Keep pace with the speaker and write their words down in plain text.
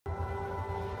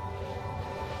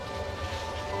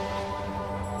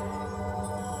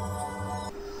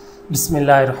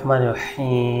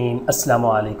बिस्मिल्लाहिर्रहमानिर्रहीम अस्सलामु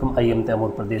अलैकुम। आई एम तैमूर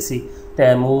परदेसी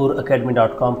तैमूर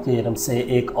academy.com के तरफ से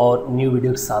एक और न्यू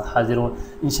वीडियो के साथ हाजिर हूँ।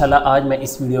 इंशाल्लाह आज मैं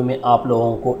इस वीडियो में आप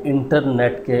लोगों को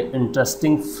इंटरनेट के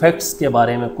इंटरेस्टिंग फैक्ट्स के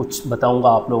बारे में कुछ बताऊँगा।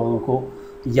 आप लोगों को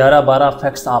 11-12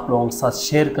 फैक्ट्स आप लोगों के साथ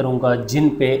शेयर करूँगा जिन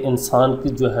पे इंसान की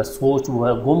जो है सोच वो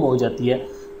है गुम हो जाती है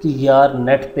कि यार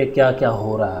नेट पे क्या क्या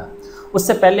हो रहा है।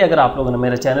 उससे पहले अगर आप लोगों ने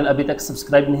मेरा चैनल अभी तक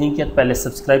सब्सक्राइब नहीं किया तो पहले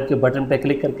सब्सक्राइब के बटन पर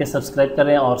क्लिक करके सब्सक्राइब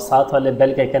करें और साथ वाले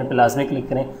बेल के आइकन पर लाजमी क्लिक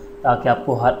करें ताकि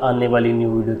आपको हर आने वाली न्यू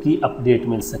वीडियो की अपडेट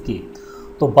मिल सके।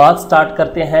 तो बात स्टार्ट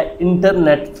करते हैं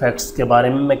इंटरनेट फैक्ट्स के बारे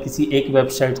में। मैं किसी एक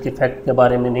वेबसाइट के फैक्ट के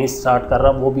बारे में नहीं स्टार्ट कर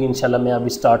रहा, वो भी इंशाल्लाह मैं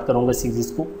अभी स्टार्ट करूँगा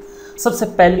सीरीज़ को। सबसे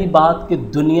पहली बात कि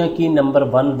दुनिया की नंबर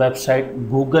 1 वेबसाइट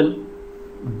गूगल,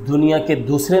 दुनिया के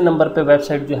दूसरे नंबर पे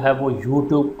वेबसाइट जो है वो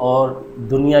यूट्यूब और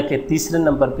दुनिया के तीसरे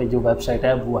नंबर पे जो वेबसाइट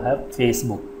है वो है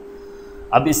फेसबुक।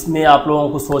 अब इसमें आप लोगों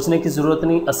को सोचने की ज़रूरत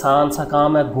नहीं, आसान सा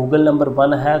काम है। गूगल नंबर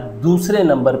 1 है, दूसरे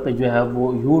नंबर पे जो है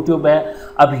वो यूट्यूब है।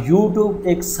 अब यूट्यूब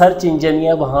एक सर्च इंजन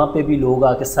है, वहाँ पे भी लोग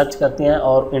आके सर्च करते हैं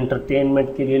और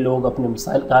एंटरटेनमेंट के लिए लोग अपने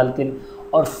मिसाइल काल के लिए।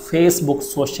 और फेसबुक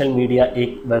सोशल मीडिया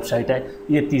एक वेबसाइट है,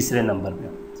 ये तीसरे नंबर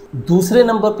पे। दूसरे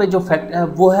नंबर पे जो फैक्ट है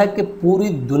वो है कि पूरी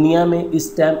दुनिया में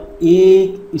इस टाइम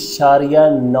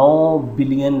 1.9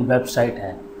 बिलियन वेबसाइट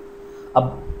हैं। अब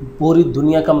पूरी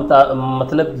दुनिया का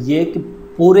मतलब ये कि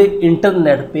पूरे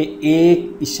इंटरनेट पे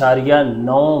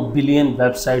 1.9 बिलियन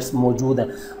वेबसाइट्स मौजूद हैं।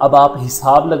 अब आप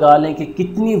हिसाब लगा लें कि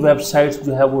कितनी वेबसाइट्स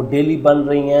जो है वो डेली बन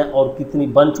रही हैं और कितनी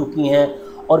बन चुकी हैं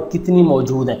और कितनी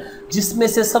मौजूद हैं, जिसमें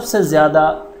से सबसे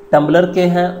ज़्यादा टम्बलर के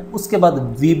हैं, उसके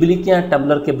बाद वीबली के हैं।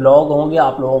 टम्बलर के ब्लॉग होंगे,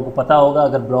 आप लोगों को पता होगा,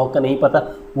 अगर ब्लॉग का नहीं पता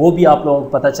वो भी आप लोगों को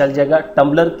पता चल जाएगा।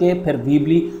 टम्बलर के, फिर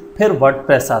वीबली, फिर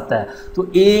वर्डप्रेस आता है। तो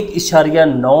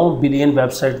 1.9 बिलियन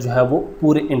वेबसाइट जो है वो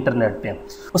पूरे इंटरनेट पे है।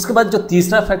 उसके बाद जो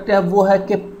तीसरा फैक्ट है वो है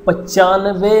कि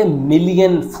 95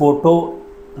 मिलियन फ़ोटो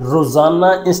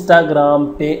रोज़ाना इंस्टाग्राम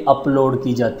पे अपलोड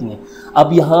की जाती हैं।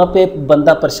 अब यहाँ पे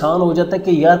बंदा परेशान हो जाता है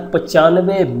कि यार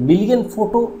 95 मिलियन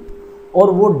फ़ोटो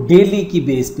और वो डेली की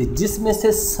बेस पे, जिसमें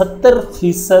से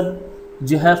 70%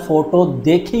 जो है फ़ोटो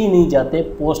देखे ही नहीं जाते,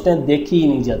 पोस्टें देखी ही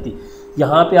नहीं जाती।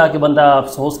 यहाँ पे आके बंदा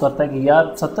अफसोस करता है कि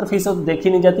यार 70% देखी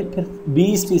नहीं जाती, फिर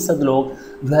 20% लोग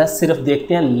जो है सिर्फ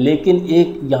देखते हैं। लेकिन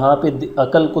एक यहाँ पे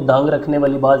अकल को दांग रखने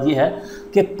वाली बात ये है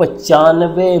कि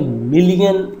 95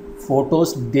 मिलियन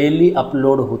फ़ोटोज़ डेली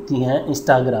अपलोड होती हैं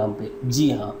इंस्टाग्राम पे। जी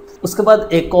हाँ। उसके बाद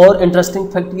एक और इंटरेस्टिंग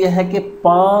फैक्ट ये है कि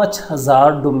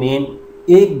 5000 डोमेन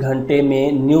 1 घंटे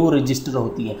में न्यू रजिस्टर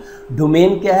होती है।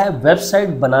 डोमेन क्या है? वेबसाइट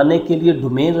बनाने के लिए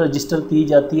डोमेन रजिस्टर की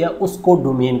जाती है, उसको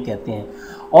डोमेन कहते हैं।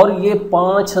 और ये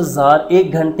 5000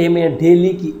 1 घंटे में डेली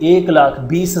की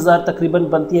 1,20,000 तकरीबन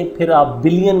बनती है। फिर आप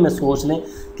बिलियन में सोच लें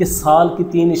कि साल की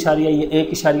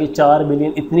 1.4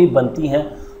 बिलियन इतनी बनती हैं।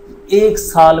 एक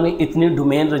साल में इतनी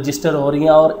डोमेन रजिस्टर हो रही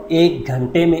हैं और 1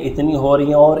 घंटे में इतनी हो रही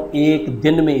हैं और 1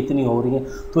 दिन में इतनी हो रही हैं।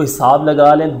 तो हिसाब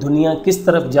लगा लें दुनिया किस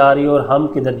तरफ जा रही है और हम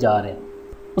किधर जा रहे हैं।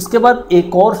 उसके बाद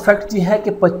एक और फैक्ट ये है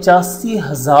कि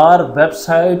 85,000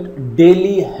 वेबसाइट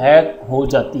डेली हैक हो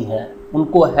जाती हैं,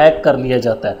 उनको हैक कर लिया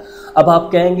जाता है। अब आप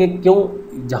कहेंगे क्यों?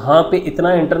 जहाँ पे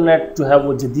इतना इंटरनेट जो है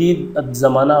वो जदीद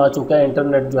ज़माना आ चुका है,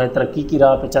 इंटरनेट जो है तरक्की की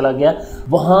राह पे चला गया,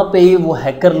 वहाँ पे वो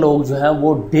हैकर लोग जो हैं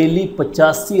वो डेली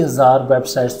 85,000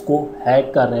 वेबसाइट्स को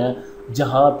हैक कर रहे हैं,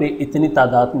 जहाँ पे इतनी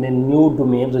तादाद में न्यू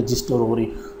डोमेन रजिस्टर हो रही।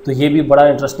 तो ये भी बड़ा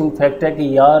इंटरेस्टिंग फैक्ट है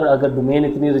कि यार अगर डोमेन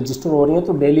इतनी रजिस्टर हो रही है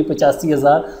तो डेली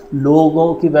 85,000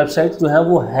 लोगों की वेबसाइट जो है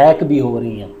वो हैक भी हो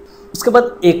रही हैं। उसके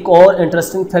बाद एक और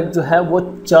इंटरेस्टिंग फैक्ट जो है वो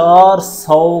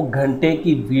 400 घंटे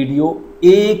की वीडियो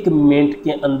 1 मिनट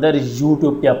के अंदर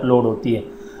यूट्यूब पे अपलोड होती है।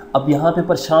 अब यहाँ पे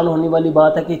परेशान होने वाली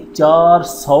बात है कि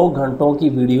 400 घंटों की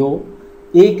वीडियो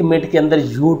 1 मिनट के अंदर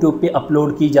यूट्यूब पे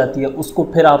अपलोड की जाती है। उसको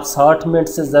फिर आप 60 मिनट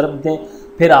से ज़रब दें,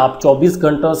 फिर आप 24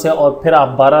 घंटों से, और फिर आप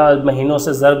 12 महीनों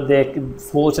से ज़रब दें।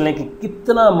 सोच लें कि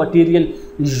कितना मटेरियल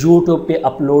यूट्यूब पे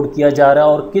अपलोड किया जा रहा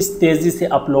है और किस तेज़ी से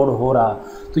अपलोड हो रहा है।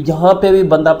 तो यहाँ पे भी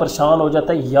बंदा परेशान हो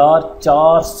जाता है यार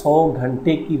 400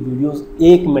 घंटे की वीडियोस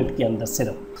 1 मिनट के अंदर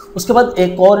सिर्फ। उसके बाद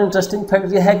एक और इंटरेस्टिंग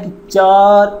फैक्ट यह है कि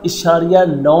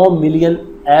 4.9 मिलियन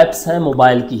ऐप्स हैं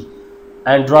मोबाइल की,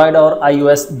 एंड्रॉयड और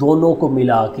iOS दोनों को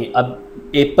मिला के। अब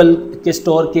एप्पल के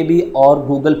स्टोर के भी और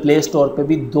गूगल प्ले स्टोर पे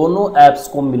भी दोनों ऐप्स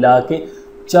को मिला के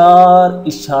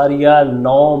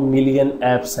 4.9 मिलियन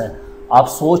ऐप्स हैं। आप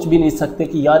सोच भी नहीं सकते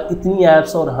कि यार इतनी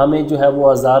ऐप्स, और हमें जो है वो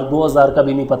 1000-2000 का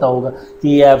भी नहीं पता होगा कि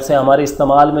ये ऐप्स हैं। हमारे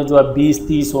इस्तेमाल में जो है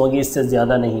 20-30 होंगी, इससे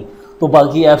ज़्यादा नहीं। तो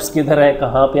बाकी ऐप्स किधर है,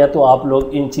 कहाँ पे है? तो आप लोग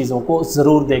इन चीज़ों को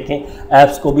ज़रूर देखें,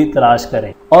 ऐप्स को भी तलाश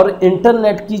करें। और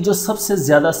इंटरनेट की जो सबसे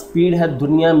ज़्यादा स्पीड है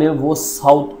दुनिया में वो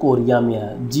साउथ कोरिया में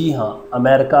है। जी हाँ,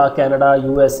 अमेरिका, कनाडा,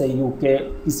 USA, UK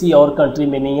किसी और कंट्री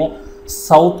में नहीं है।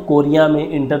 साउथ कोरिया में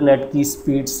इंटरनेट की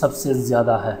स्पीड सबसे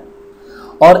ज़्यादा है।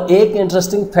 और एक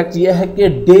इंटरेस्टिंग फैक्ट यह है कि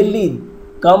डेली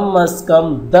कम अज़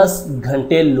कम 10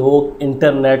 घंटे लोग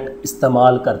इंटरनेट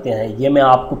इस्तेमाल करते हैं। ये मैं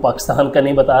आपको पाकिस्तान का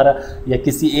नहीं बता रहा या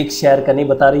किसी एक शहर का नहीं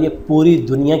बता रहा, ये पूरी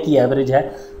दुनिया की एवरेज है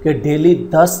कि डेली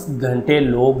 10 घंटे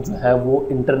लोग जो है वो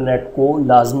इंटरनेट को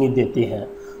लाजमी देते हैं।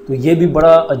 तो ये भी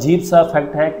बड़ा अजीब सा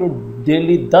फैक्ट है कि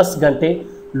डेली 10 घंटे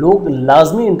लोग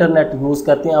लाजमी इंटरनेट यूज़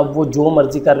करते हैं। अब वो जो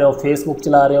मर्ज़ी कर रहे हो, फेसबुक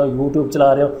चला रहे हो, यूट्यूब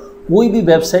चला रहे हो, कोई भी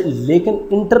वेबसाइट, लेकिन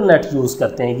इंटरनेट यूज़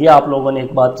करते हैं। ये आप लोगों ने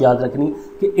एक बात याद रखनी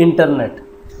कि इंटरनेट।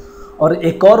 और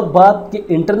एक और बात कि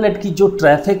इंटरनेट की जो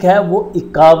ट्रैफिक है वो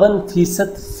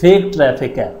 51% फेक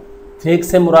ट्रैफिक है। फेक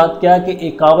से मुराद क्या है कि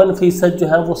 51% जो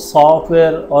है वो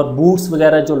सॉफ्टवेयर और बूट्स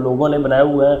वगैरह जो लोगों ने बनाए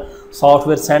हुए हैं,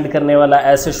 सॉफ्टवेयर सेंड करने वाला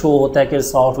ऐसे शो होता है कि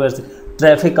सॉफ्टवेयर से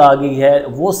ट्रैफिक आ गई है,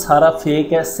 वो सारा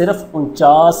फेक है। सिर्फ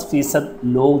 49%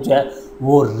 लोग जो है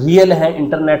वो रियल हैं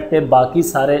इंटरनेट पे, बाकी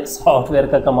सारे सॉफ्टवेयर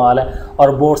का कमाल है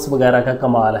और बोट्स वगैरह का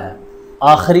कमाल है।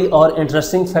 आखिरी और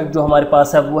इंटरेस्टिंग फैक्ट जो हमारे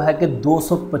पास है वो है कि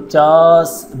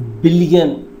 250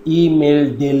 बिलियन ईमेल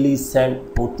डेली सेंड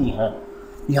होती हैं।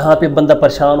 यहाँ पे बंदा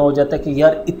परेशान हो जाता है कि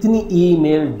यार इतनी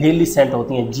ईमेल डेली सेंड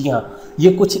होती हैं। जी हाँ,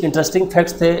 ये कुछ इंटरेस्टिंग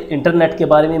फैक्ट्स थे इंटरनेट के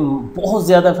बारे में। बहुत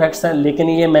ज़्यादा फैक्ट्स हैं, लेकिन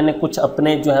ये मैंने कुछ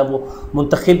अपने जो है वो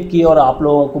मुंतखब किए और आप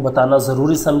लोगों को बताना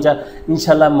ज़रूरी समझा।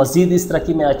 इंशाल्लाह मज़ीद इस तरह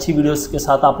की मैं अच्छी वीडियोस के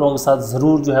साथ आप लोगों के साथ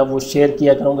ज़रूर जो है वो शेयर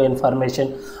किया करूँगा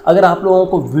इन्फॉर्मेशन। अगर आप लोगों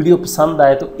को वीडियो पसंद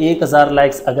आए तो 1000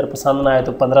 लाइक्स, अगर पसंद ना आए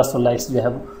तो 1500 लाइक्स जो है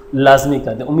वो लाजमी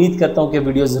कर दें। उम्मीद करता हूँ कि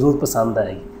वीडियो ज़रूर पसंद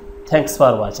आएगी। Thanks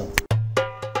for watching.